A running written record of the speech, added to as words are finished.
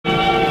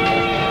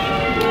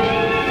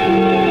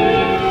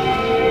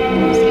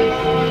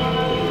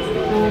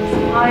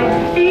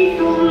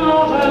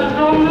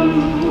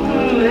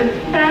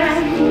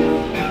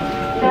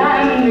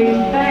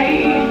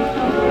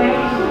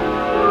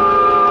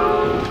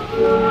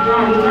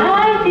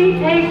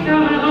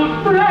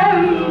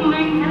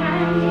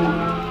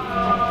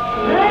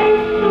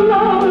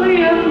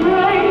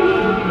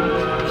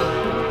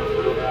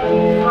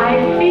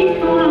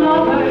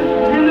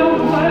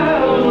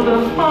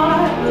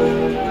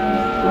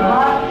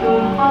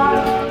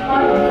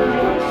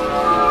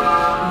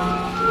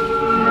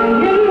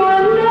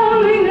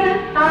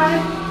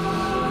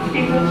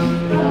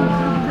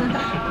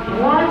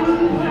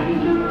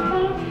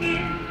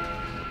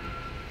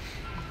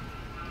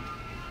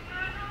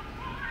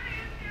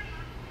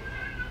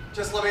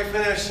Just let me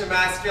finish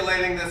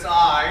emasculating this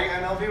eye,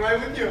 and I'll be right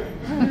with you.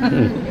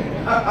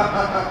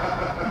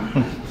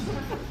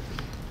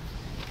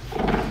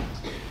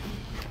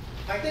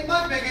 I think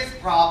my biggest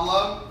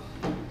problem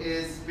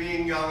is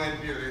being young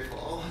and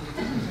beautiful.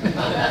 It's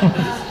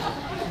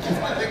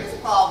my biggest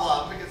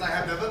problem because I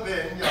have never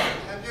been young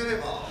and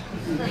beautiful.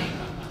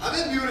 I've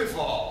been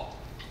beautiful,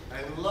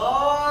 and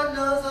Lord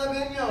knows I've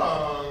been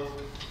young,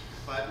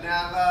 but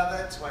never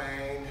the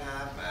twain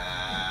have met.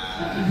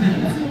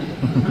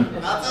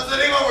 Not as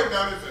anyone would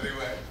notice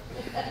anyway.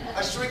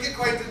 A shrink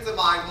acquaintance of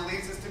mine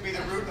believes this to be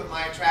the root of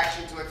my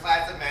attraction to a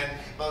class of men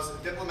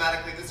most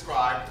diplomatically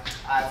described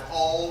as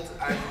old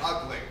and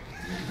ugly.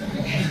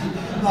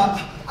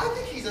 But I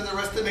think he's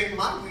underestimating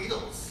my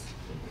wheedles.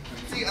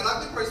 See, an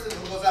ugly person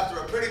who goes after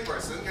a pretty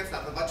person gets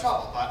nothing but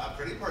trouble, but a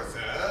pretty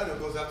person who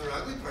goes after an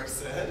ugly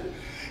person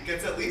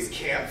gets at least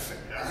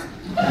campfare.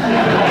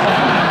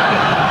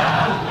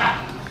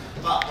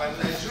 But when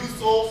they do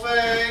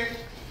sulfate,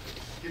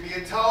 give me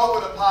a toad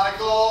with a pot of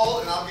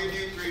gold, and I'll give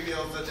you 3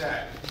 meals a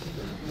day.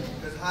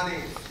 Because,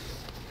 honey,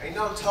 ain't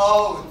no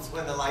toads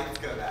when the lights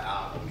go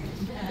down.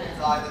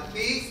 It's either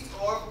feast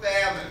or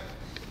famine.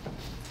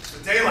 It's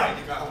the daylight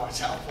you gotta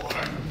watch out for.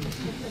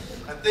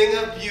 A thing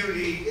of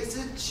beauty is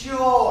a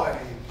joy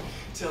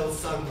till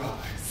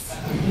sunrise.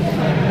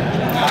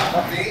 Now,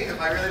 for me, if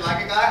I really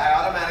like a guy, I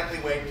automatically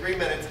wait 3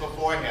 minutes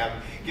before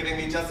him, giving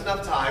me just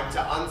enough time to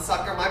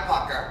unsucker my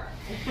pucker,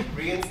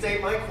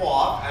 reinstate my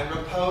quaff, and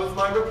repose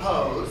my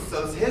repose,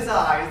 so his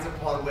eyes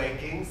upon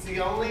waking see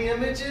only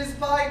images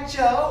by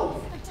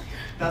Jove,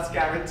 thus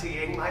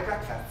guaranteeing my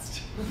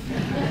breakfast,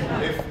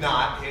 if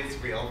not his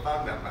real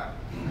phone number.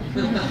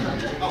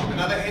 Oh,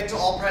 another hint to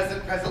all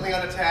presently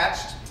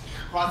unattached.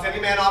 Cross any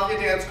man off your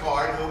dance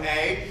card who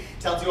A,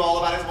 tells you all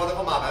about his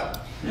wonderful mother,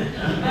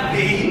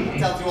 B,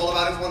 tells you all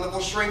about his wonderful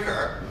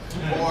shrinker,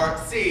 or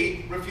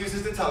C,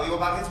 refuses to tell you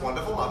about his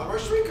wonderful mother or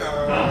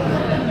shrinker.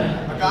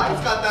 A guy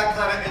who's got that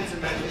kind of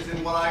intimate is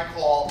in what I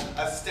call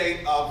a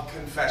state of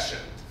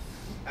confession.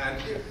 And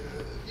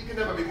you can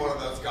never be one of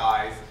those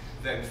guys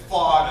than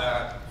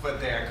fodder for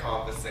their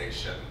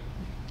conversation.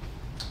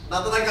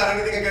 Not that I got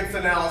anything against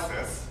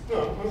analysis.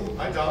 No,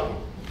 I don't.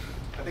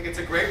 I think it's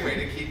a great way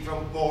to keep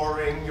from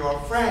boring your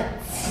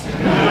friends.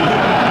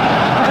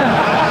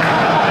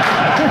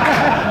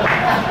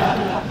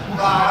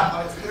 But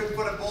what's good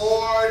for the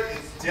board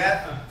is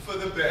death for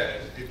the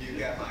bed, if you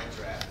get my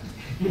drift.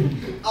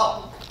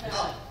 Oh.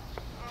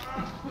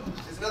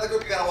 There's another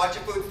group you gotta watch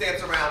your food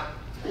stamps around.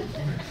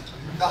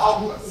 The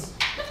homeless.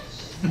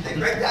 They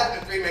break that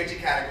into 3 major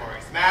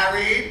categories.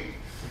 Married,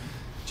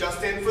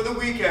 just in for the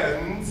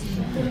weekend,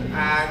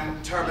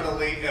 and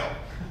terminally ill.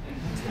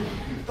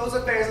 Those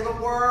affairs are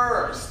the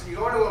worst. You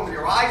go into them with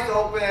your eyes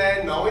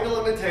open, knowing the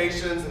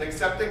limitations, and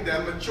accepting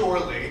them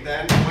maturely.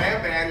 Then,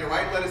 wham bam, you're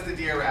writing letters to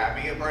Dear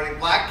Abby and burning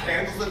black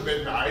candles at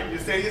midnight. And you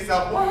say to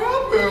yourself, what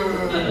happened?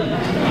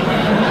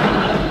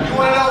 You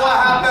want to know what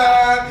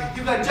happened?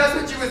 You got just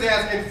what you was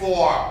asking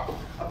for.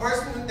 A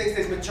person who thinks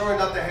they're mature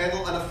enough to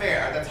handle an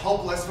affair that's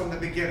hopeless from the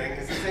beginning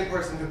is the same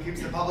person who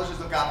keeps the publishers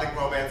of Gothic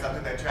romance up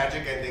to their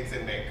tragic endings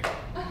in make.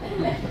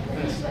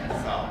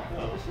 So.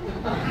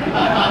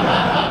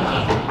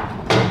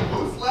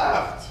 Who's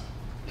left?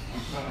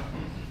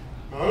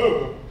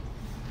 Oh.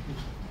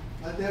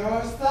 But there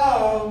are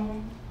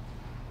some.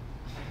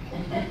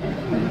 I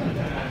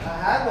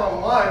had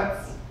one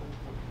once.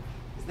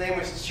 His name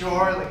was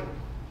Charlie.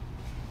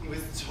 He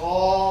was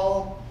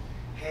tall,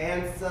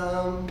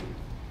 handsome,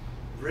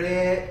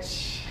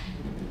 rich,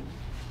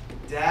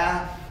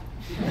 deaf.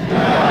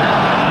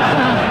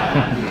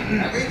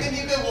 Everything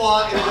you could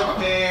want in an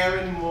affair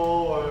and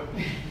more.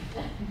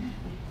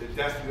 The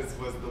deafness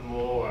was the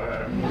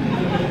more.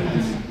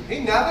 He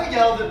never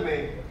yelled at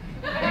me.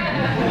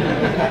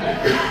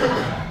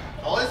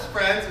 All his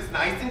friends was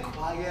nice and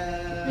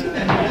quiet.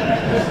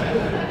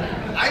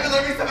 I even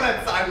learned me some of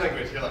that sign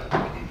language. You're like,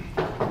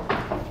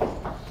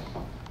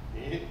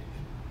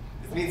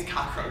 this means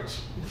cockroach.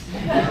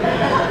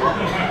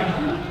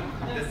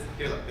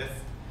 Here, look, this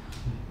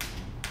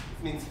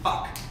means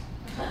fuck.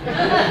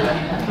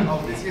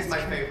 Oh, this here's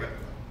my favorite.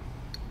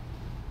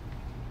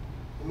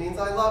 It means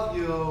I love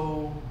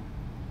you.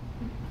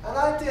 And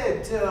I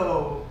did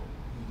too.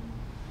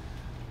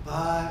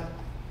 But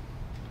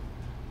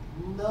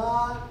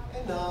not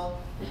enough.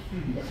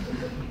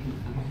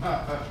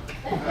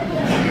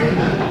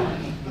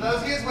 For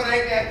those of you who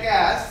ain't yet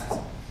guessed,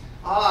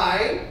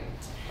 I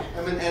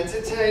am an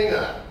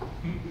entertainer.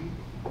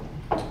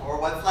 Or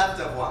what's left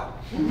of one.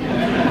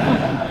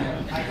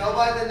 I go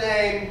by the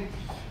name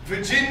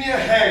Virginia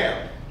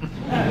Ham.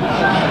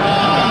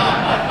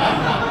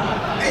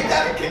 Ain't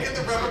that a kick at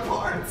the rubber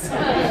parts?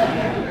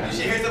 You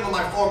should hear some of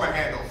my former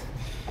handles.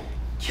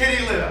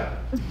 Kitty Litter.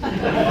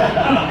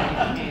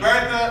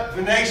 Bertha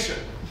Venation.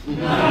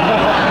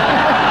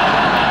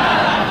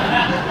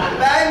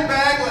 Bang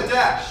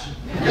Bangladesh.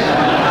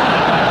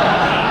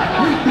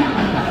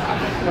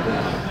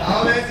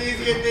 Oh, there's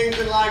easier things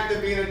in life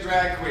than being a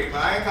drag queen,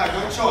 but I ain't got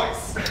no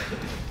choice.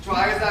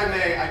 Try as I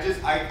may,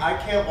 I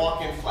can't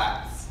walk in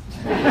flats.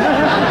 You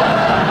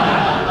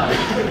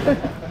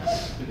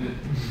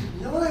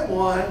know what I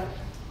want?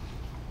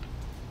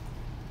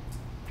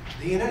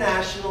 The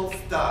international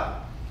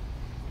stud.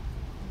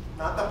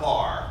 Not the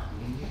bar.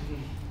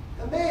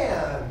 The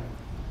man.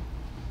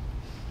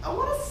 I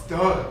want a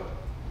stud.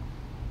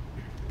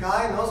 A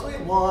guy who knows what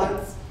he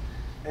wants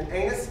and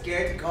ain't as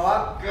scared to go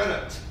out and get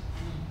it.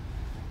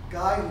 A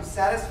guy who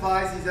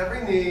satisfies his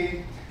every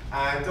need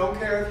and don't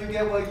care if you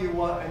get what you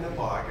want in the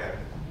bargain.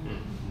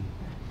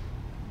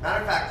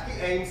 Matter of fact,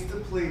 he aims to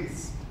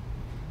please.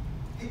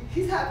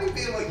 He's happy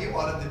being what you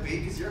want him to be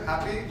because you're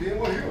happy being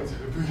what he wants you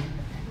to be. The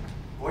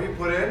more you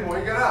put in, the more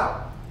you get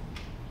out.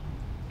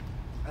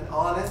 An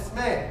honest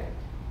man.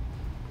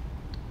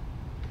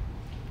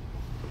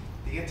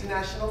 The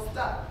international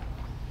stud.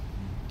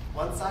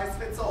 One size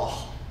fits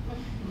all.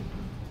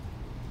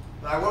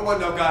 Now, I wouldn't want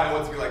no guy who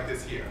wants to be like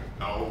this here.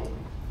 No.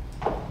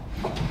 I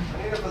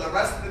need it for the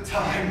rest of the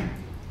time.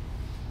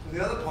 For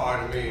the other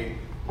part of me,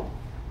 the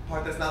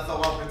part that's not so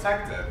well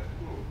protected.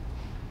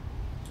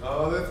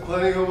 Oh, there's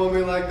plenty who want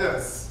me like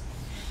this.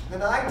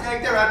 And I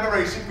take their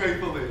admiration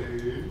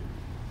gratefully,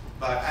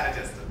 but at a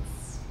distance.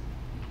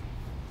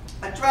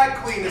 A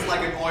drag queen is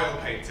like an oil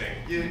painting.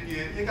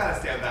 You gotta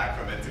stand back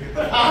from it to get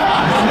the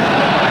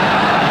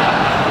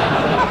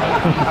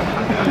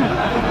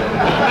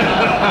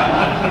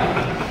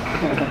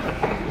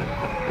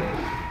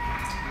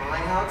My,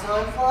 how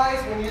time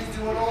flies when you're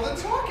doing all the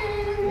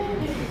talking.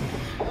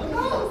 Who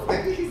knows?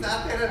 Maybe he's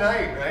out there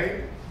tonight,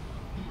 right?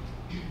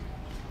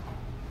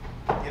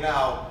 You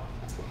know,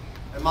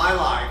 in my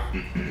life,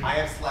 I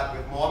have slept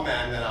with more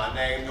men than are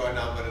named or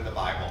numbered in the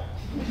Bible.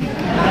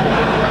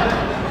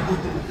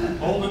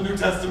 All the New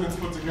Testaments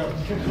put together.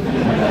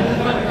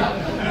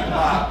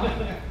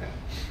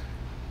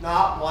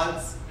 Not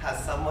once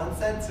has someone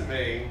said to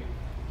me,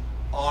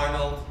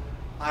 Arnold,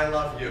 I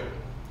love you.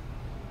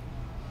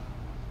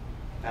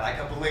 And I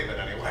can believe it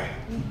anyway.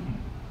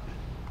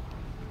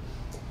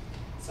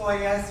 So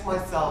I asked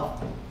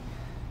myself,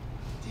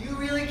 do you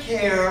really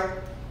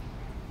care?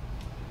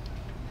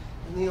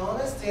 And the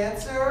honest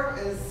answer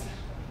is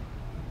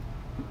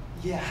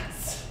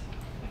yes.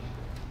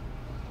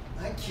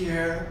 I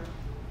care.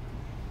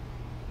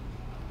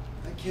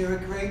 I care a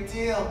great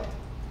deal.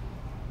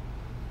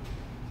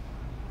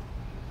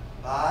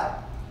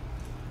 But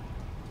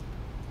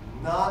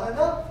not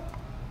enough.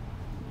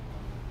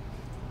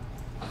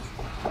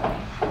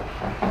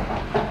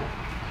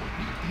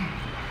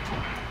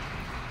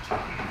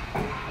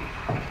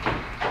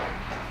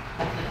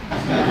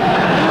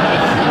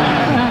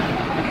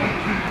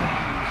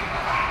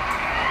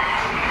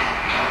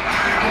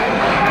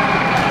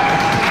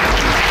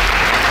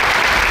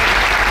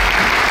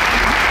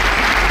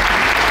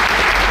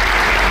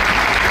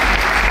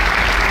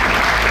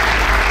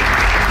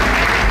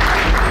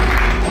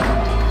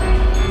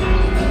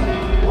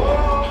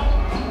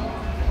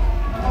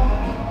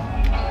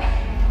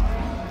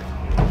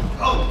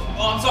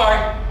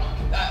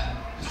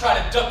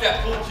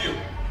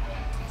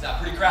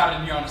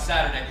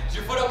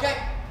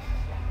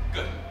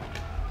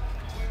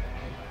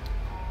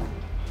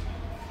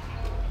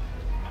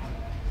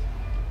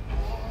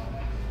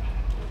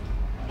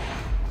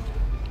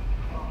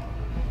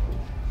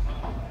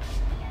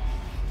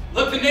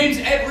 Look, the name's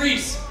Ed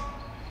Reese.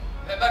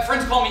 My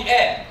friends call me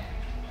Ed.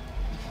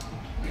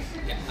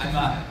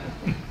 Yeah,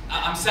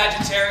 I'm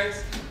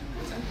Sagittarius.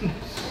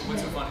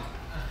 What's so funny?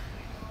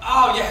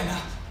 Oh yeah, no.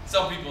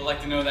 Some people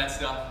like to know that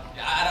stuff.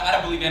 Yeah, I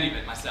don't believe any of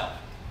it myself.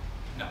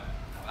 No,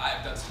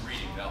 I've done some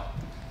reading though.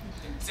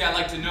 See, I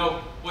like to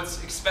know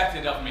what's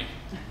expected of me.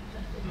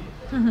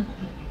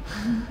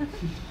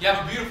 You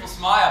have a beautiful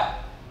smile.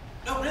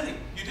 No, really,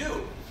 you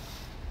do.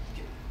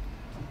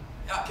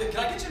 Can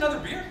I get you another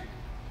beer?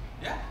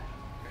 Yeah?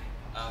 Great.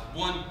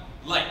 One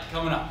light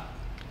coming up.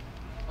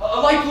 A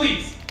light,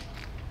 please.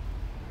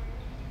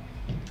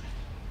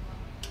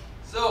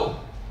 So,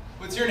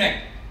 what's your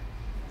name?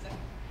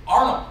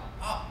 Arnold.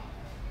 Oh.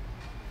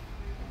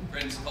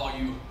 Friends call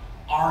you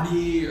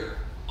Arnie or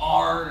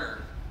Arn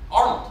or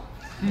Arnold.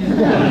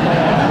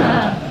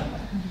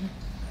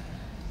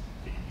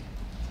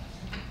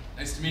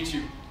 Nice to meet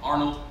you,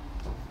 Arnold.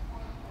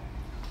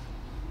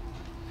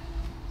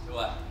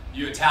 So,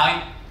 you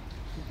Italian?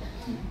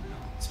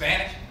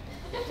 Spanish?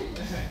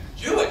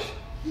 Jewish?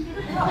 No,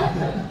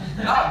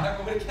 I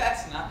never would have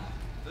guessed, not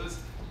those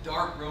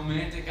dark,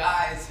 romantic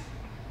eyes.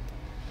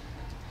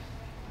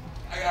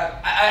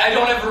 I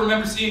don't ever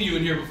remember seeing you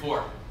in here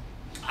before.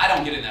 I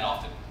don't get in that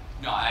often.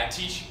 No, I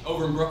teach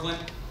over in Brooklyn.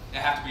 I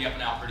have to be up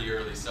and out pretty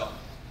early, so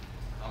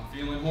if I'm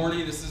feeling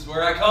horny, this is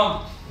where I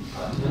come.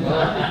 No,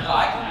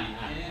 I can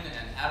be in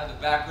and out of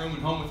the back room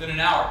and home within an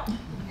hour.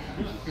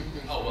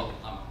 Oh, well,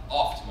 I'm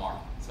off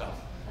tomorrow, so.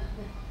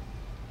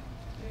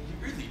 You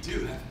really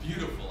do have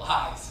beautiful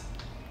eyes.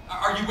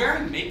 Are you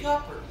wearing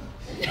makeup, or?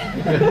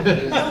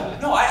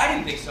 No, I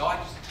didn't think so. I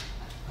just.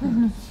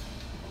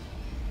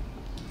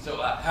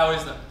 So, how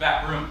is the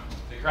back room?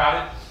 Is it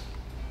crowded?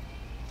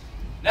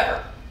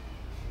 Never.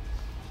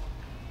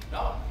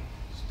 No,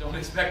 just don't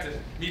expect to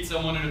meet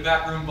someone in a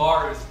back room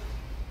bar who's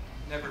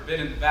never been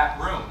in the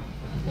back room.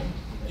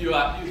 You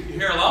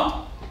here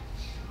alone?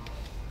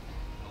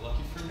 Well,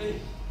 lucky for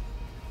me.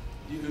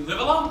 You live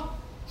alone?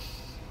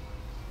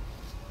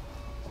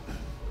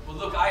 Well,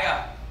 look, I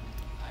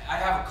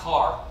have a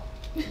car.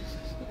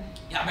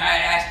 Yeah, I mean, I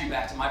asked you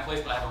back to my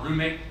place, but I have a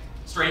roommate,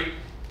 straight.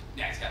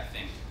 Yeah, he's got a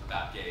thing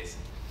about gays.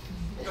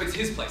 No, it's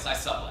his place. I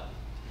sublet.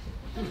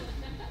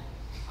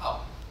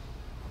 Oh,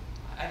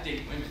 I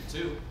date women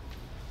too.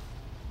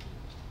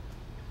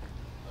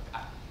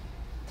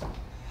 Look,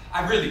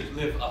 I really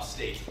live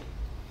upstate.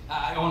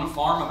 I own a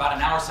farm about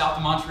an hour south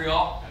of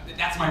Montreal.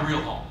 That's my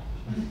real home.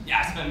 Yeah,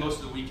 I spend most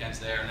of the weekends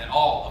there and then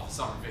all of the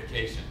summer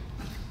vacation.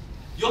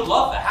 You'll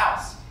love the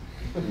house.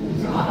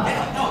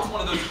 Yeah, no, it's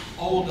one of those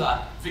old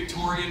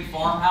Victorian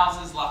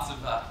farmhouses, lots of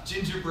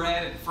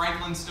gingerbread and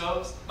Franklin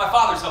stoves. My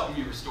father's helping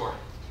me restore it.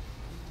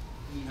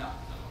 No,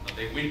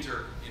 they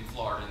winter in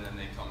Florida and then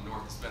they come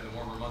north to spend the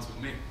warmer months with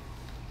me.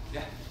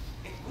 Yeah,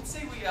 hey, let's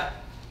say we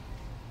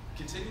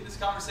continue this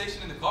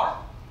conversation in the car.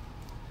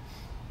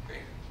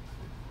 Great.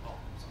 Oh,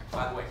 sorry.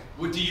 By the way,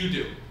 what do you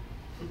do?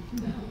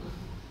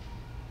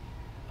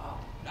 Oh,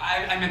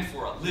 I meant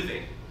for a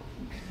living.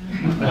 You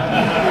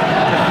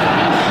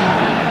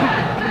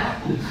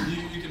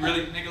can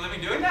really make a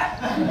living doing that?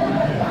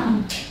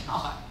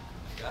 Oh,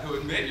 I gotta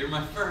admit, you're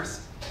my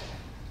first.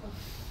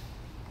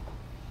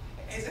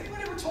 Has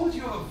anyone ever told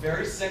you have a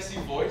very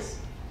sexy voice?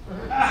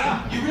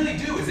 You really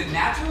do. Is it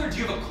natural or do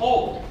you have a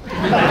cold? Too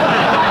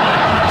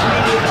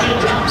many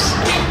teardrops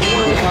for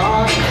one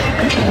heart.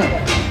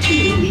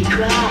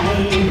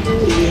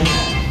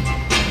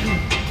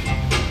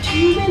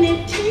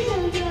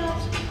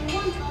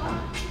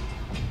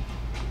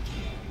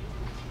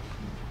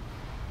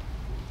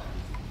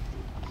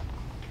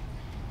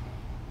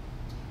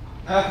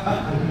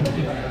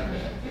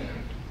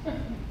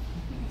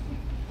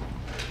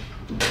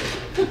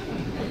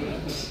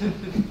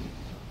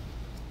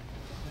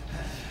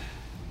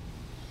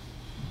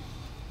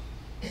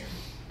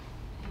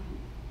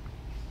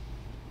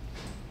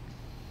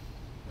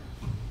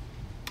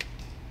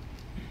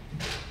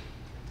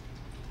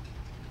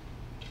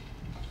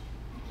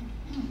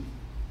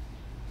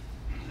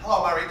 Hello,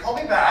 Murray. Call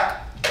me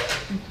back.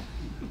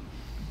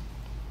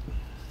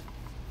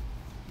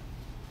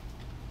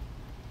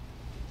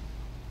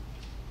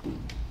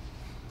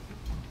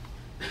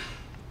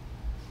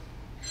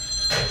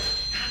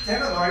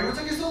 Damn it, Murray. What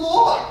took you so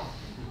long?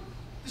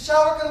 The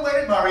shower could have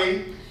waited,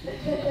 Murray.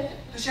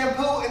 The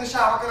shampoo in the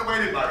shower could have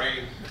waited,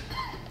 Murray.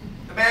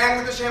 The man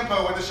with the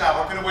shampoo in the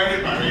shower could have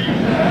waited, Murray.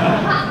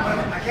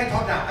 I can't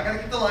talk now. I gotta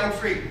keep the line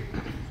free.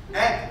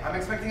 Ed, I'm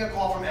expecting a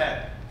call from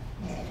Ed.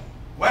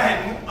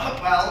 When?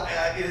 Well,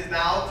 it is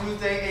now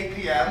Tuesday, 8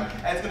 p.m.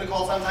 Ed's gonna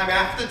call sometime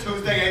after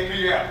Tuesday, 8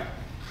 p.m.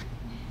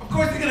 Of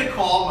course he's gonna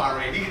call,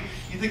 Murray.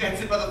 You think I'd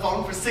sit by the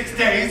phone for 6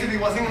 days if he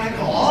wasn't gonna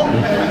call?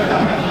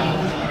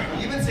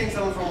 You've been seeing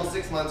someone for almost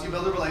 6 months. You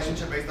build a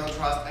relationship based on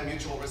trust and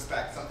mutual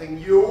respect. Something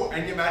you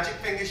and your magic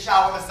finger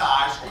shower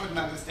massage couldn't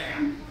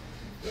understand.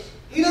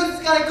 He knows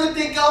he's got a good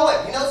thing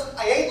going. He knows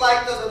I ain't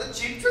like those other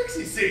cheap tricks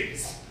he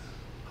sees.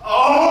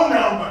 Oh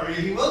no, Murray,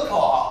 he will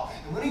call.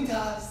 And when he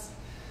does,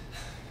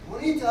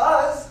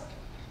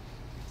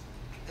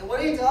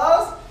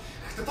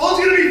 the phone's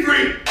gonna be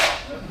free!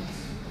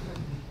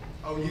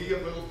 Oh, you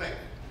little thing.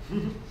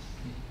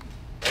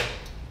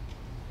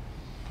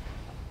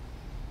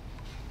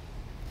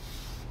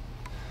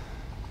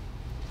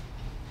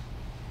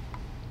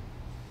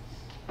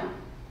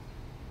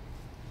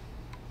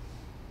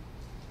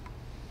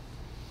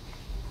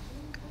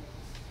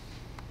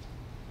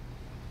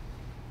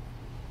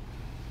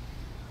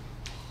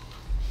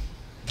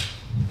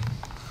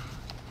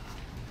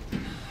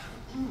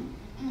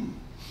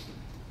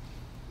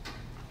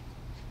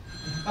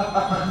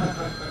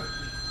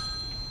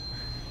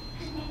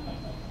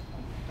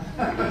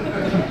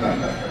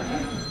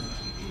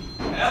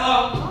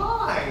 Hello.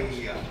 Hi.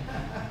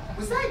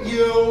 Was that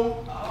you?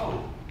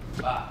 Oh.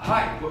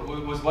 Hi.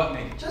 Was what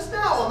me? Just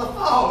now on the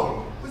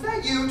phone. Was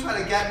that you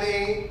trying to get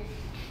me?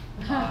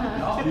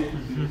 No.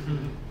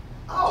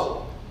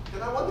 Oh,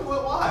 then I wonder who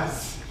it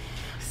was.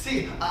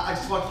 See, I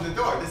just walked through the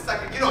door this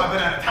second. You know, I've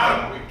been out of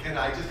town all week, and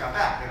I just got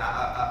back, and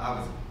I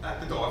was at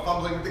the door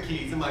fumbling with the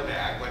keys in my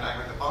bag when I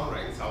heard the phone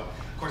ring. So,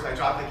 of course, I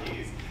dropped the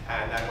keys,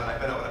 and then when I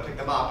bent over to pick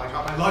them up, I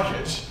dropped my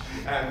luggage,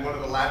 and one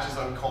of the latches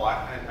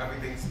uncaught, and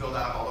everything spilled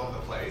out all over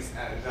the place,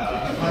 and I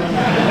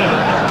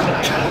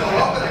had the door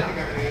open, I took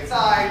everything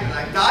inside, and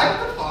I dive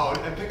at the phone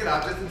and pick it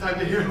up just in time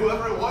to hear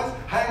whoever it was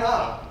hang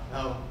up.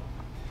 Oh.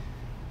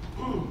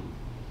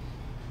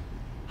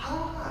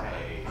 Hi.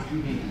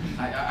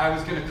 I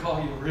was gonna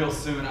call you real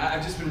soon.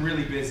 I've just been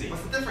really busy.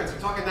 What's the difference? We're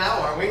talking now,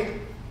 aren't we?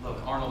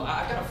 Look, Arnold,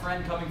 I've got a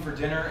friend coming for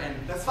dinner and...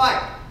 That's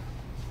fine.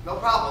 No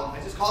problem.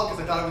 I just called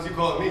because I thought it was you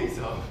calling me,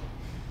 so...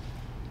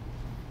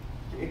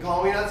 Can you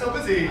call me not so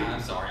busy?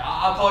 I'm sorry.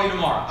 I'll call you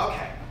tomorrow.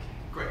 Okay.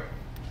 Great.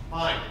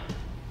 Fine.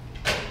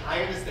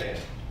 I understand.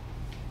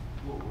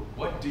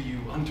 What do you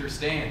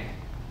understand?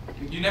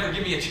 You never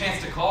give me a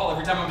chance to call.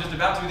 Every time I'm just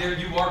about to, there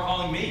you are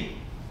calling me.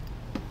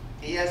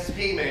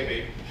 ESP,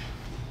 maybe.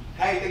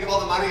 Hey, think of all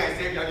the money I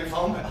saved you on your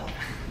phone bill.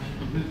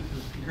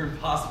 You're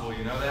impossible,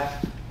 you know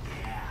that?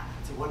 Yeah,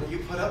 it's a wonder you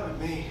put up with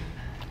me.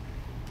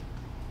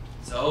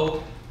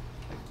 So,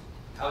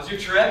 how was your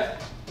trip?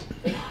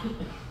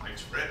 My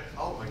trip?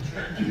 Oh, my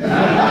trip.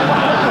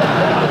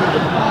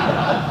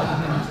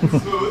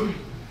 Smooth.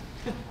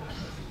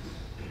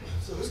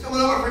 So who's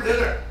coming over for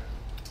dinner?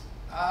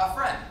 A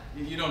friend.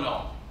 You don't know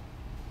him.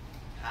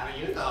 How do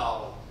you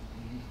know?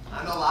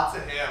 I know lots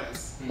of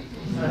hymns.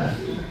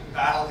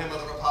 Battle Hymn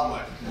of the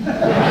Republic.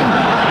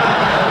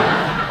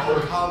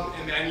 Oh, come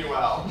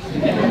Emmanuel.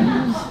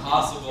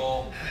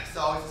 Possible.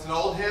 So is this an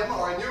old hymn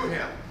or a new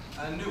hymn?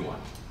 A new one.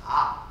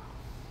 Ah.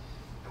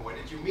 And where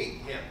did you meet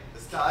him?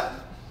 The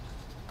stud?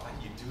 Why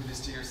do you do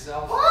this to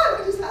yourself? What?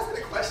 I'm just asking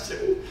a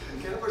question.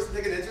 Can a person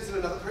take an interest in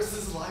another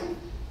person's life?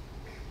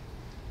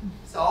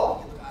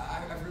 So?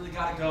 I've really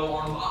got to go,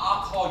 Arnold.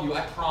 I'll call you,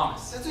 I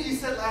promise. That's what you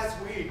said last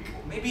week.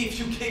 Maybe if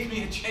you gave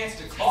me a chance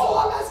to That's call.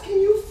 all I'm asking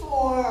you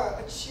for.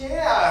 A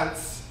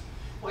chance.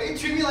 Why you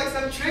treat me like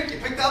some trick you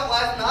picked up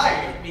last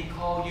night? Let me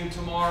call you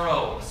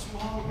tomorrow. What's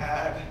wrong,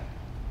 Dad?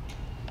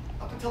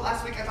 Up until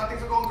last week, I thought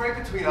things were going great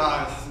between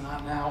us.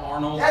 Not now,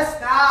 Arnold. Yes,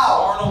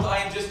 now! Arnold, I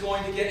am just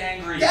going to get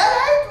angry. Get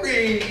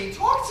angry!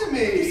 Talk to me!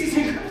 This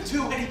isn't going to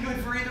do any good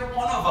for either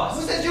one of us.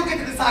 Who says you get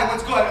to decide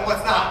what's good and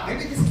what's not?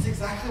 Maybe this is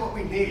exactly what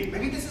we need.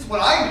 Maybe this is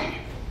what I need.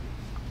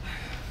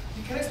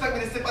 You can't expect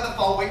me to sit by the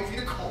phone waiting for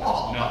you to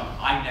call. No,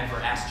 I never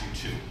asked you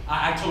to.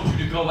 I told you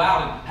to go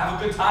out and have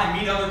a good time,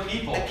 meet other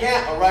people. I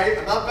can't, all right?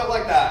 I'm not built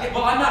like that. Yeah,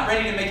 well, I'm not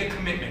ready to make a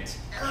commitment.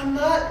 And I'm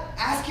not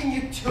asking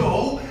you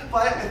to,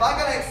 but if I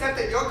gotta accept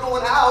that you're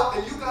going out,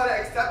 then you gotta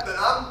accept that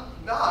I'm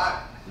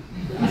not.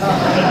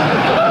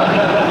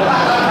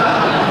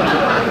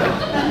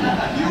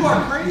 You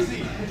are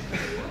crazy.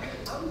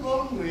 I'm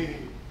lonely.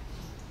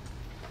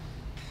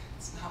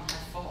 It's not my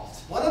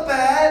fault. Want a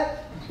bet?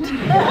 You're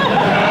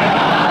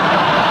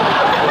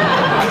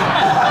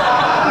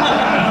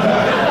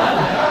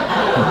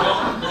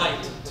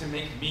right to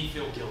make me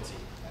feel guilty.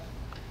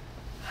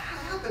 I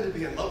happen to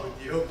be in love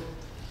with you.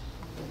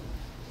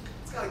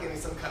 It's gotta give me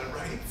some kind of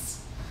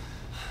rights.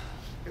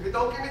 If it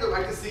don't give me the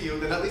right to see you,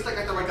 then at least I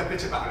got the right to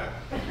bitch about it.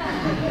 What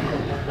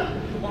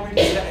do you want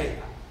me to say?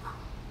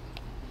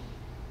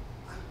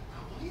 I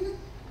want you to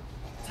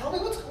tell me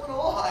what's going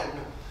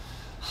on.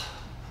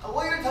 I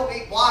want you to tell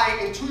me why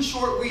in 2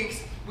 short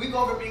weeks we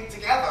go from being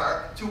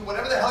together to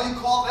whatever the hell you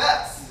call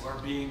this. You are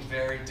being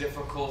very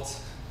difficult.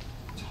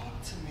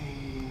 Talk to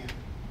me.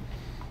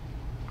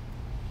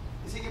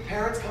 Is it your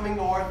parents coming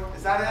north?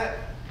 Is that it?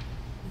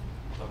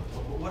 Look,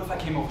 what if I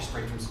came over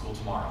straight from school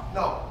tomorrow?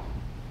 No.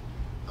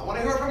 I want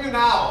to hear from you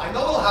now. I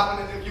know it'll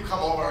happen if you come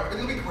over.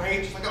 Everything will be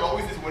great, just like it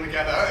always is when we're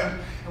together.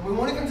 And we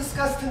won't even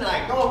discuss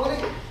tonight. No, I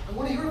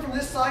want to hear it from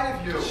this side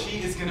of you.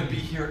 She is gonna be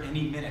here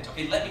any minute.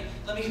 Okay, let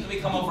me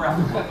come over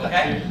after work,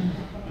 okay?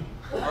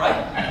 All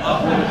right?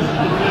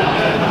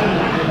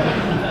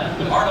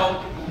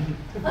 Arnold.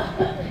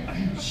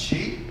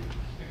 She?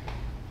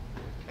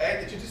 Hey,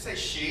 did you just say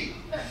she?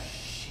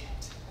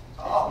 Shit.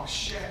 Oh,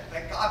 shit.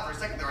 Thank God. For a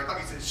second there, I thought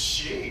you said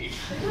she.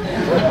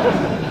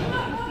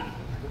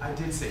 I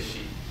did say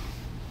she.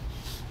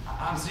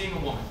 I'm seeing a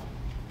woman.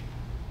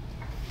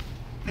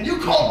 And you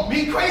called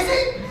me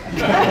crazy?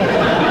 This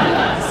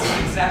is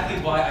exactly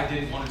why I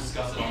didn't want to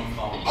discuss it on the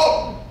phone.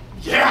 Oh,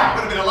 yeah.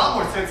 Would have been a lot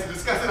more sense to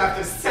discuss it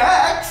after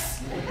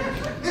sex.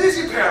 It is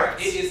your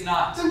parents. It is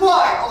not. Then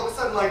why all of a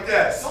sudden like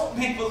this? Don't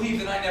make believe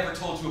that I never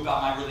told you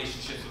about my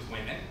relationships with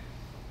women.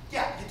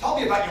 Yeah, you told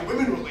me about your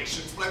women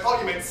relations, but I thought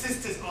you meant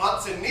sisters,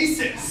 aunts, and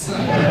nieces.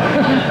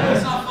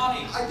 It's not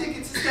funny. I think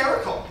it's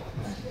hysterical.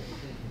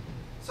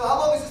 So how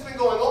long has this been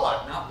going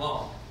on? Not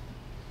long.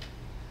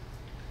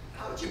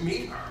 How did you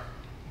meet her?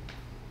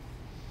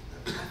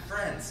 My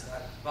friends,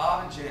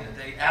 Bob and Janet,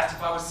 they asked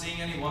if I was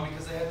seeing anyone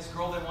because they had this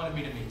girl they wanted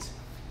me to meet.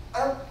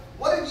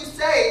 What did you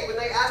say when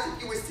they asked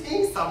if you were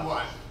seeing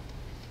someone?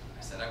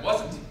 I said I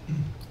wasn't.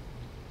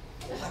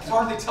 I could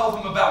hardly tell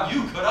them about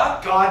you, could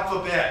I? God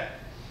forbid.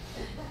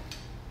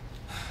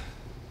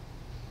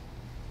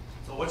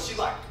 So what's she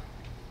like?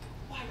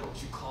 Why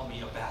don't you call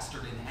me a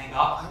bastard and hang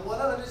up? I want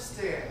to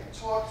understand.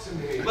 Talk to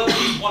me. Well,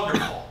 she's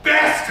wonderful.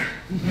 Bastard!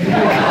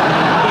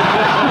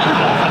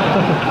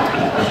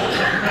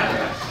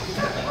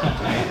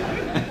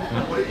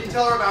 What did you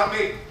tell her about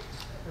me?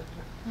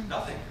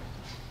 Nothing.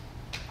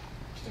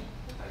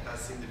 That does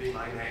seem to be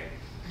my name.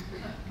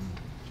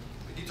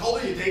 But you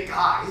told her you date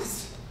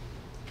guys.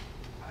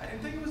 I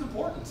didn't think it was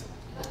important.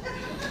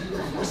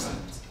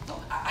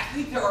 I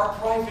think there are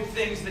private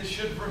things that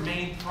should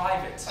remain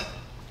private.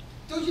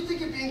 Don't you think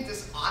you're being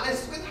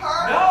dishonest with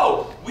her?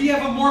 No! We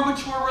have a more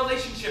mature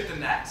relationship than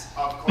that.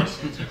 Of course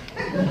you do.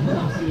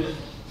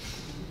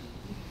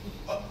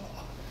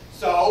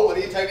 So, when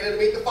are you taking her to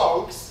meet the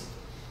folks?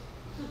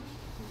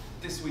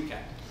 This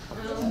weekend. I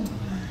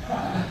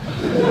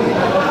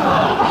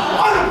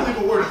don't believe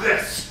a word of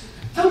this.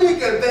 Tell me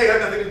again they had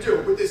nothing to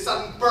do with this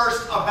sudden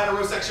burst of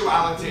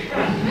heterosexuality.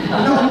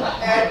 No,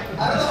 Ed,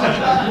 I don't know much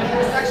about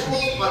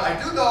heterosexuals, but I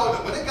do know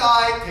that when a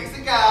guy takes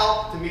a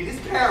gal to meet his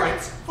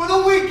parents, for the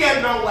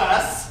weekend no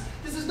less,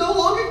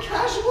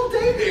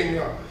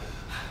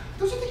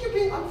 Don't you think you're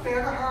being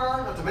unfair to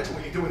her? Not to mention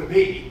what you're doing to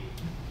me.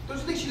 Don't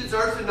you think she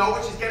deserves to know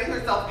what she's getting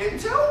herself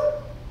into?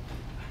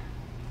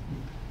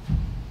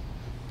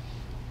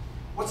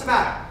 What's the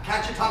matter?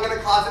 Catch your tongue in a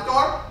closet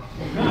door?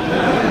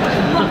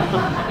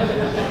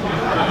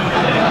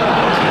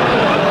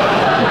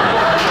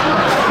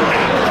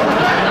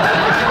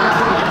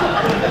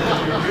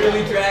 You're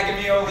really dragging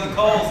me over the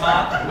coals,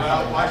 huh?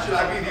 Well, why should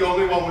I be the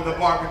only one with a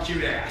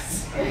barbecued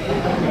ass?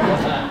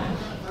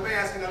 Let me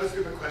ask another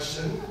stupid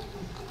question.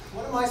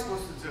 What am I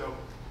supposed to do?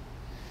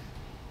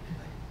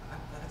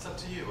 That's up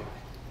to you.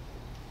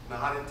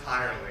 Not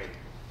entirely.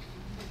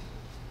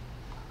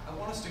 I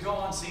want us to go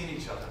on seeing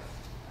each other.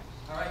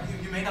 All right,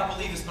 you may not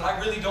believe this, but I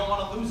really don't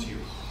want to lose you.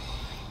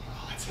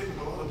 Oh, that's hitting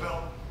below the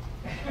belt.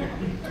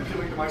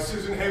 Appealing to my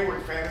Susan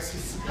Hayward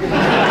fantasies. A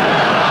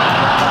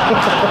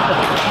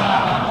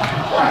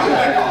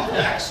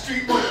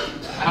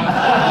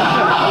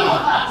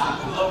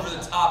little over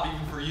the top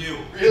even for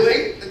you.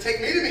 Really? Then take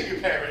me to meet your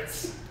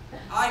parents.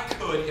 I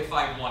could if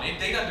I wanted.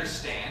 They'd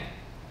understand.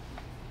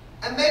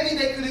 And maybe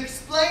they could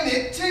explain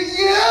it to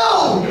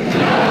you!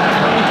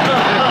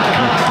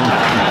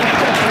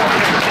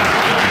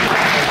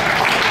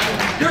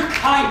 Your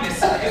kindness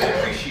is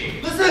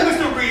appreciated. Listen,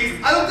 Mr. Reese,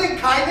 I don't think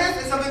kindness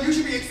is something you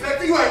should be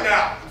expecting right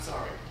now. I'm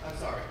sorry. I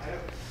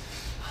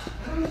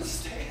don't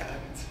understand.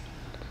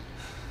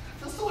 I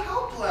feel so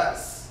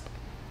helpless.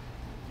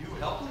 You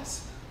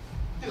helpless?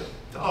 You're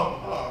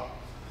dumb, huh?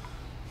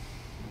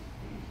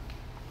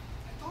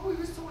 I thought we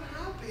were so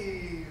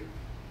happy.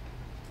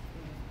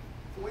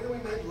 The way that we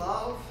made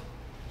love,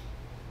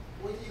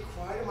 the way that you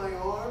cried in my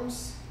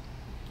arms.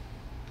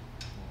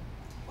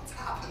 What's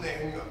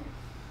happening?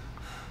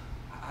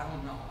 I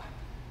don't know.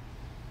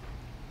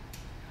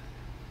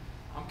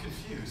 I'm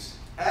confused.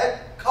 Ed,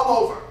 come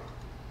over.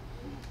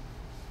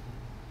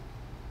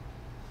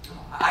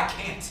 I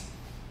can't.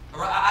 All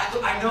right,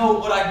 I know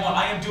what I want.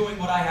 I am doing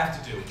what I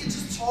have to do. We can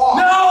just talk.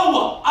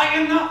 No! I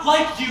am not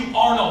like you,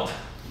 Arnold.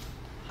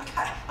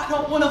 I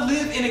don't want to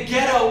live in a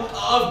ghetto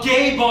of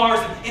gay bars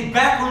and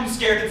back rooms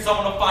scared that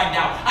someone will find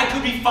out. I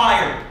could be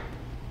fired.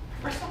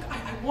 Look,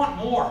 I want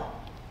more.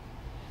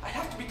 I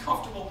have to be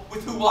comfortable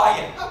with who I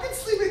am. How can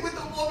sleeping with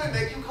a woman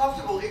make you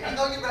comfortable even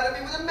though you'd rather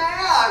be with a man?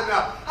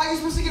 How are you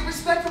supposed to get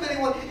respect from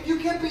anyone if you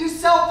can't be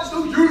yourself? There's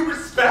no you to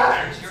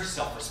respect. Where's your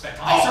self-respect?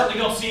 I certainly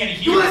don't see any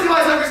here. You want to see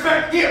my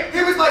self-respect?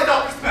 Here is my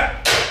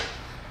self-respect.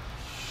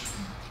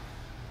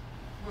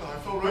 Well, I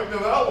fell right into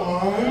that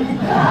one.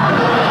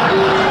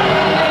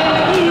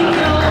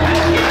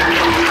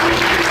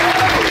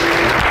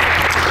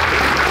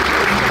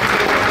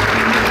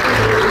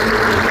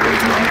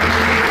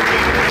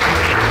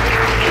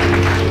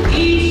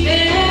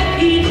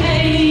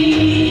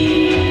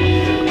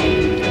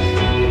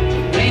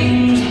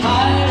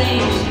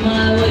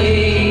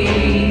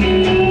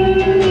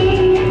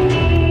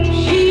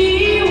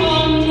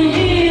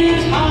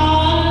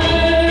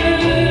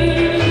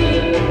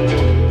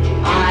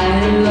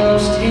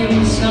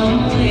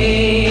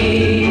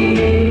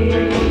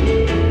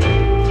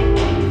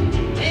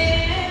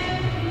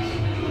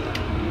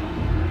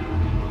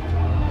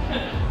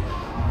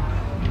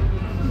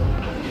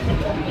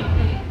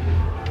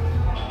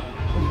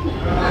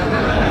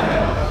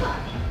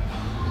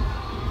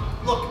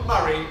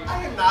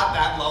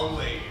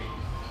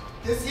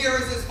 This here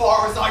is as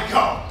far as I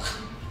go.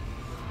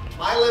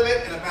 My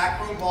limit in a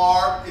backroom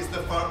bar is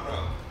the front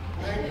room.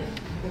 Okay?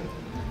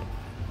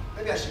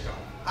 Maybe I should go.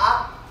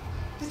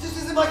 This just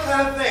isn't my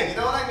kind of thing, you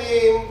know what I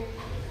mean?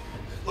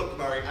 Look,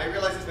 Murray, I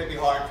realize this may be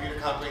hard for you to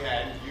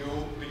comprehend, you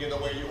being the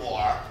way you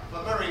are.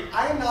 But Murray,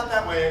 I am not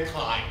that way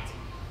inclined.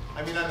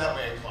 I mean, I'm that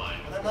way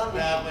inclined, but I'm not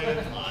that way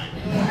inclined.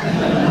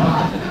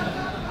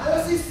 I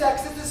don't see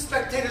sex as a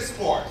spectator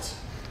sport.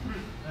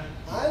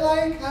 I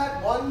like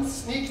that one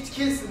sneaked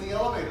kiss in the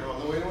elevator on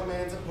the way to a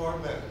man's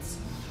apartment.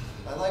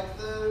 I like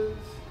the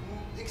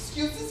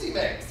excuses he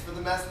makes for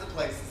the mess the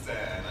place is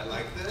in. I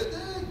like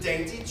the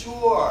dainty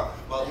tour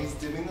while he's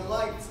dimming the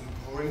lights and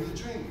pouring the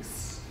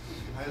drinks.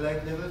 I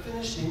like never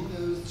finishing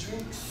those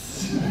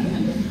drinks.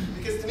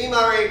 Because to me,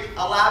 Murray,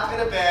 a lap in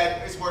a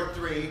bed is worth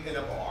 3 in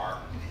a bar.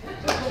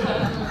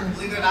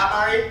 Believe it or not,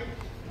 Murray,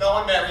 no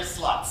one marries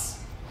sluts.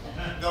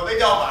 No, they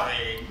don't,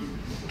 Murray.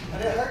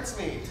 And it hurts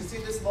me to see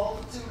this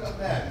multitude of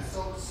men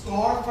so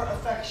starved for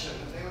affection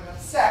that they would have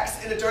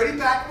sex in a dirty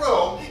back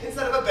room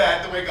instead of a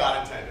bed the way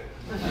God intended.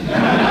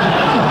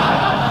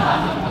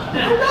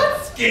 I'm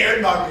not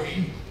scared,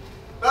 Murray.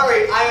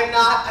 Murray, I am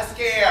not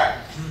scared.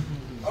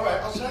 All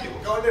right, I'll show you.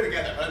 We'll go in there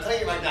together. But I'm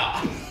telling you right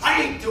now,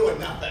 I ain't doing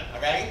nothing,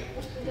 okay?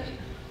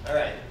 All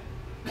right.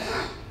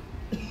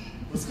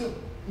 Let's go.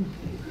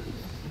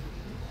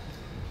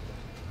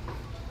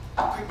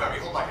 Quick, Murray,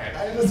 hold my hand.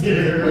 I am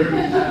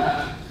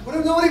scared. What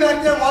if nobody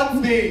back there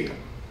wants me?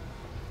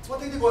 It's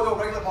one thing to go into a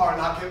regular bar and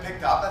not get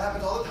picked up. That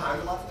happens all the time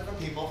to lots of different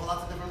people for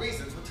lots of different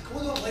reasons. But to go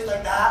into a place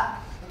like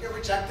that and get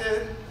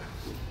rejected,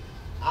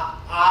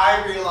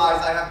 I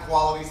realize I have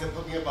qualities that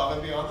put me above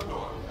and beyond the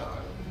norm.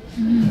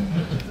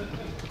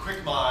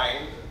 Quick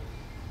mind,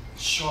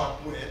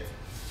 sharp wit,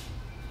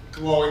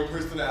 glowing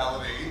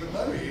personality. But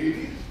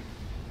Murray,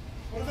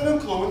 what if I don't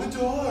glow in the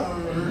dark?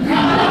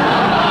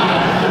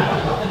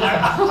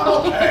 I'm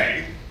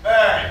okay.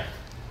 Hey,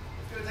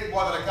 it's gonna take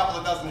more than a couple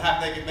of dozen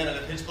half-naked men in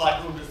a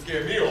pitch-black room to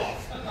scare me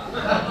off.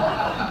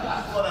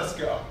 Let us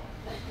go.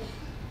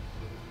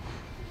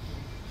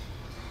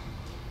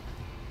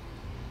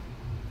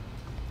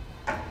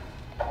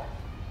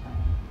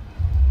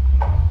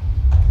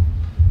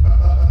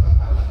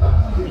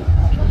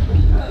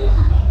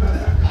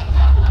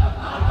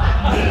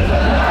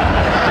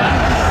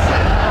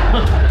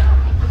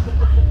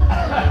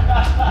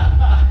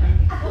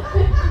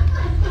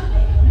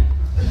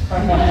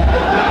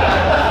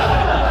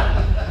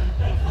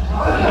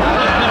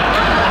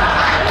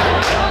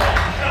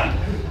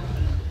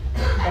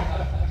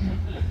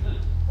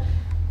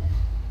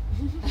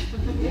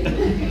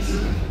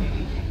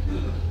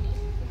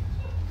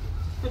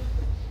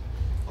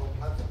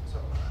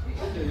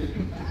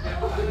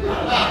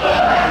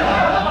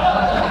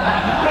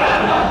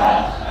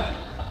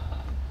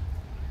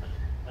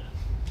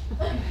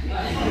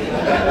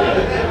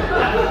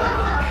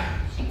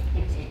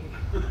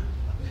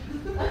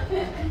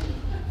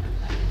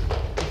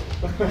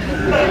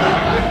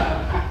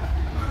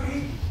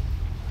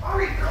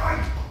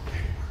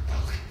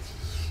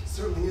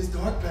 Certainly is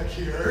dark back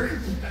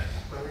here.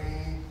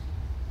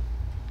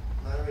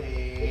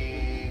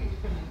 Murray.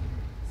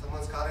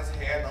 Someone's got his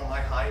hand on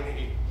my high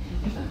knee.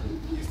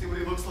 You see what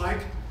he looks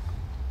like?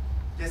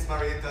 Yes,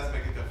 Murray, it does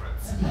make a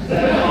difference.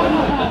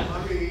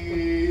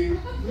 Murray.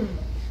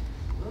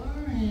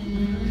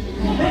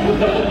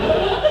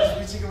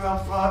 Just reaching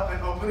around front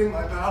and opening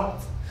my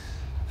belt.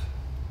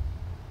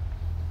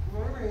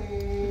 Murray.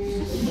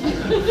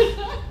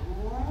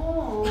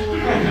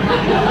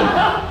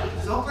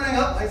 It's opening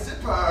up my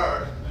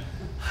zipper.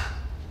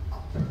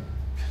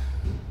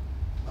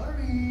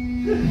 Murray.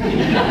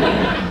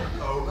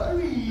 Oh,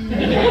 Murray. What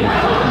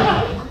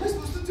am I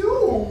supposed to do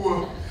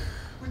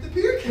with the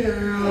beer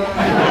can?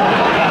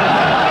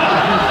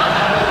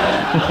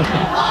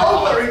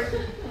 Oh, Murray.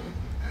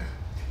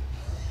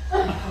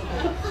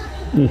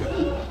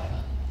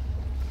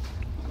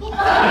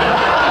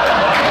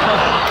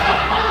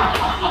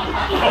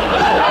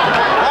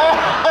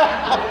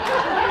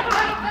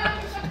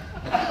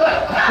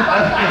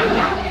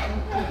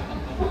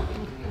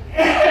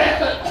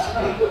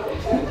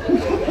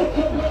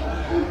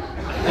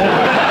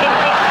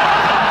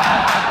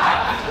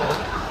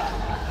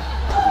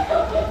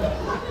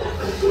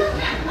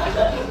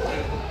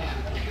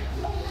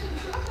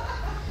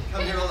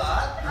 Come here a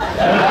lot?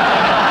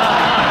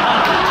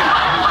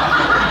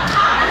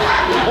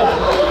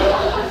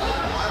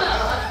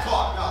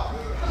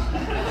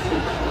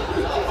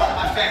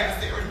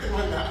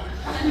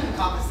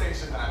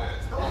 Conversation, that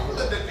is. Don't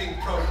let it being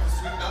prone to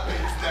sweet nothing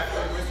is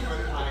definitely whispered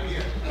in my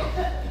ear.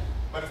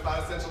 But it's not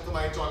essential to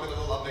my enjoyment of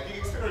the lovemaking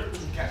experience.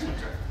 Catch my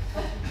drift.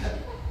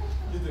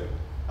 You do?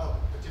 Oh,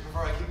 but you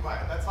prefer I keep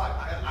quiet. That's fine.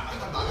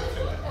 I'm not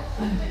offended.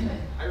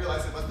 I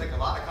realize it must take a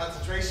lot of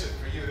concentration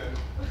for you to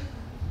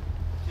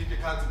keep your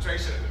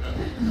concentration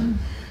in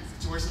a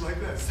situation like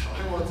this. So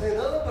I won't say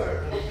another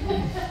word.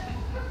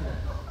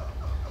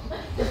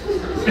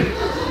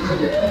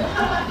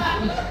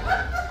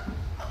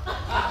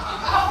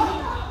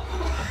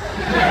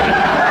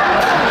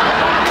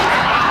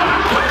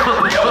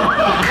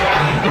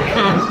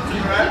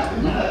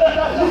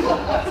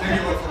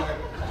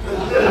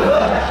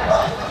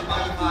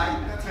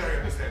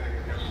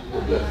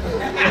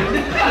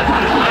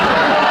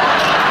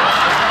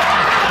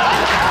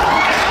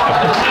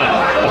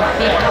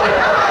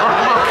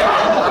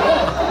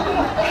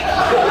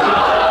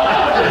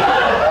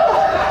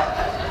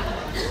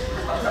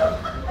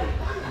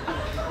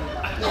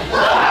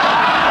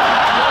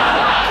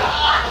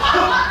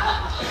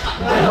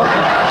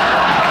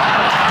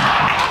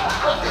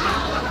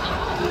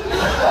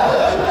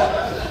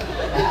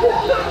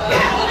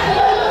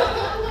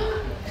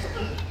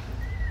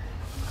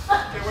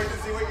 Can't wait to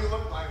see what you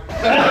look like.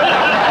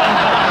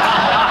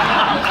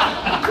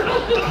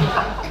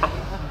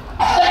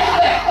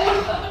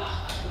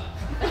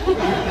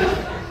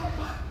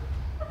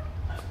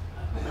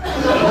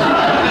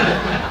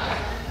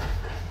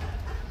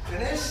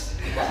 Finished?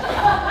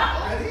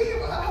 Already?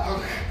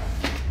 Wow.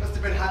 Must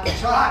have been hot to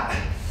trot.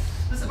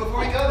 Listen, before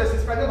we go, there's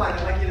this friend of mine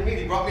I'd like you to meet.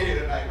 He brought me here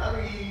tonight.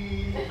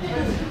 Murray.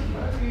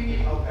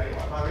 Murray. Okay,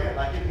 Murray, I'd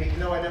like you to meet. You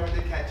know I never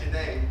did catch your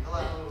name.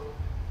 Hello.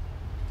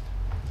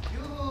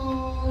 You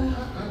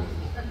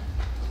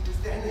were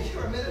standing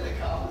here a minute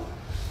ago.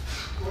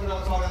 Going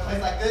on a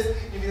place like this,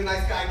 you need a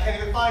nice guy. I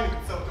can't even find him.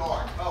 It's so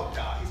dark. Oh,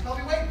 God. He's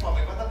probably waiting for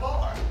me at the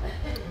bar.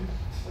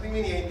 What do you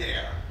mean he ain't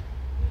there?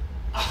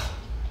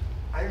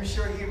 I'm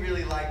sure he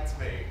really liked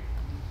me.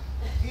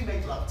 He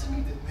made love to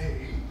me, didn't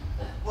he?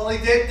 Well, he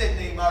didn't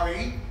he,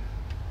 Murray?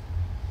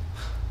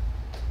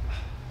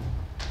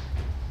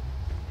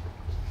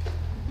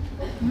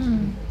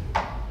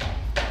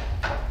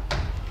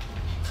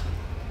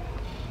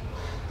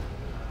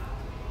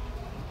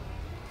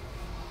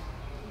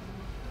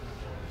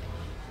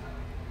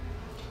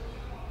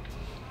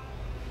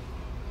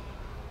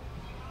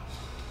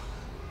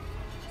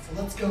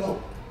 So let's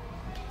go.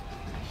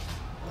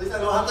 At least I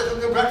don't have to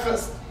cook your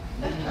breakfast.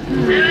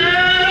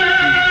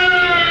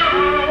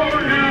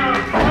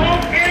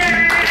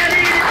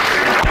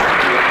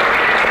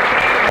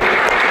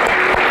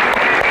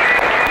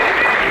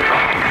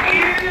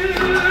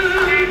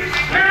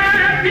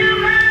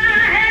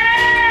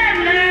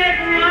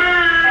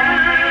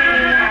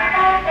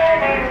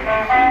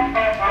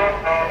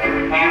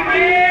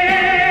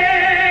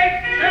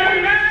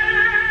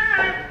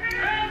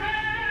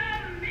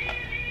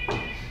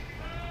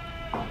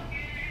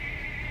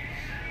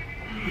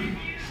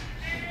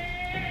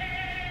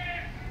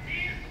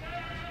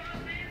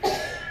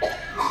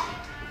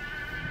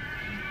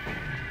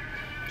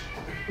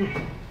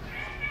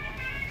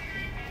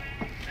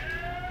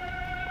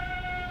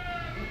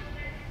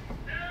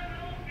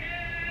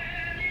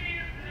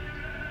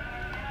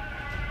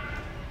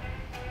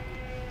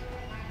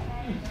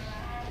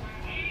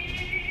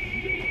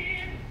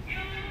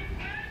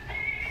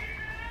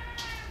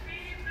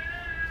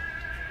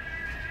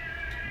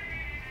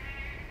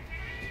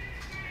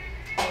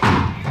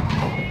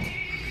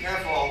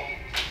 Careful.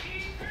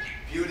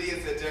 Beauty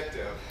is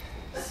addictive.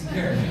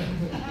 Scared.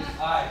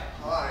 Hi.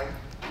 Hi.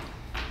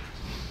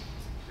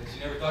 Bet you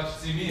never thought you'd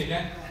see me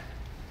again.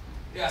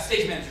 Yeah,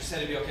 stage manager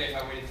said it'd be okay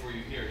if I waited for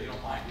you here. You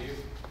don't mind, do you?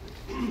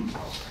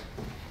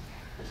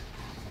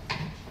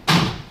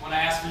 When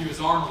I asked for you as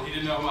Arnold, he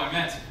didn't know who I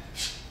meant.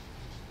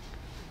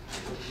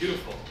 You look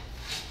beautiful.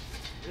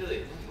 Really?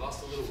 You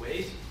lost a little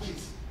weight?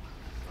 Please.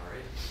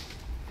 Sorry.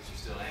 Guess you're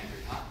still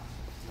angry, huh?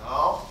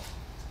 No.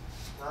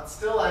 Not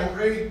still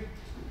angry.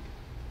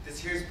 This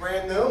here's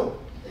brand new.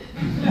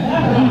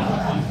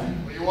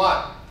 What do you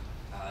want?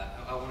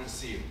 I wanted to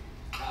see you.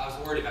 I was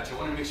worried about you. I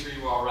wanted to make sure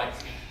you were all right.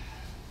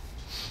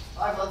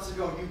 5 months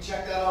ago, you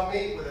checked out on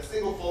me with a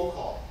single phone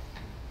call.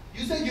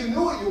 You said you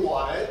knew what you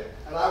wanted,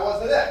 and I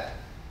wasn't it.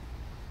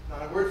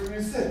 Not a word from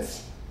you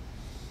since.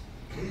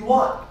 What do you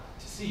want?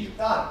 To see you.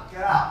 Done.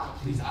 Get out.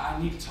 Please,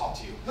 I need to talk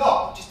to you.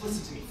 No. Just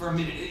listen to me for a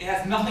minute. It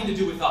has nothing to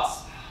do with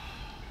us.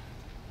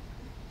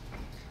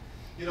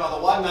 You know,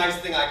 the one nice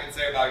thing I can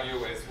say about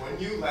you is when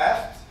you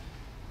left,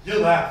 you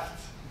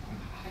left.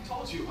 I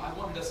told you I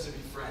wanted us to be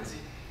friends.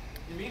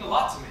 You mean a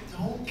lot to me.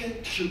 Don't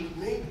get cute with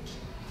me.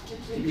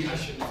 Maybe I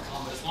shouldn't have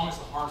come, but as long as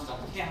the harm's done,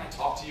 can't I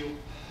talk to you?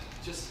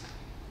 Just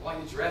while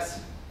you dress,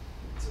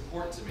 it's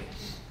important to me.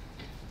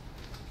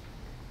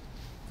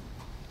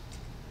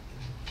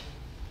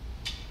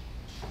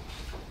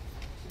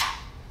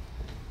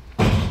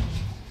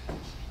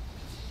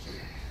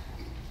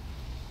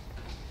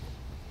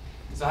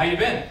 So how you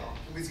been?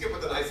 Can we skip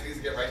with the niceties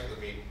and get right to the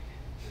meat?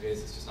 It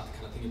is. It's just not the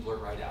kind of thing you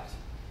blurt right out.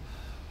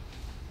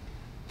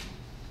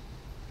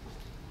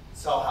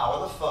 So how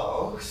are the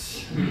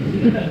folks?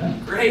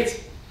 Great.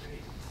 Great.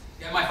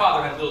 Yeah, my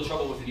father had a little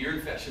trouble with an ear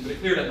infection, but it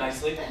cleared up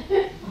nicely.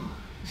 Head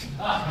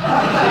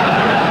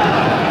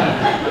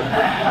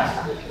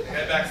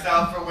back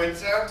south for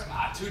winter?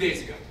 2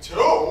 days ago.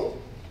 2?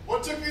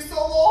 What took you so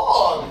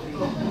long?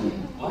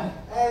 What?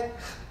 And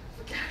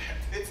forget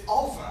it. It's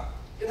over.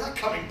 You're not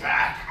coming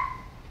back.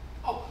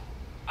 Oh,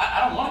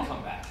 I don't want to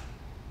come back.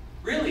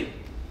 Really?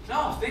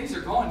 No, things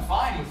are going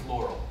fine with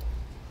Laurel.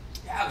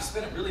 Yeah, we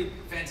spent a really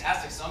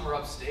fantastic summer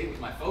upstate with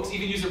my folks.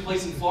 Even used her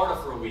place in Florida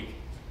for a week.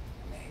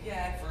 Yeah,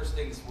 at first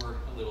things were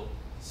a little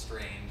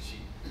strange.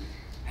 She'd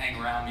hang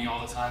around me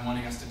all the time,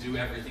 wanting us to do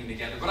everything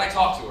together. But I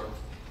talked to her.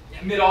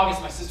 Yeah,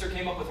 mid-August, my sister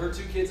came up with her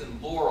 2 kids,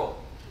 and Laurel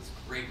was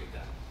great with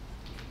them.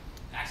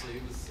 Actually,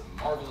 it was a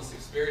marvelous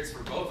experience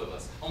for both of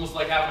us. Almost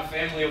like having a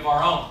family of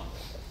our own.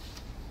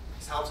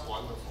 Sounds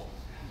wonderful.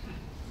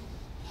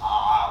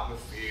 Ah, in the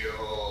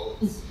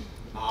fields.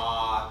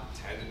 Ah,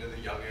 tending to the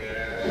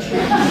youngest.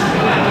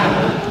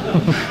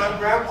 My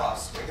grandpa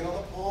swinging on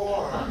the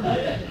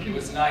porch. It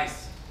was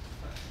nice.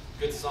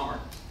 Good summer.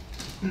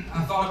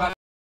 I thought about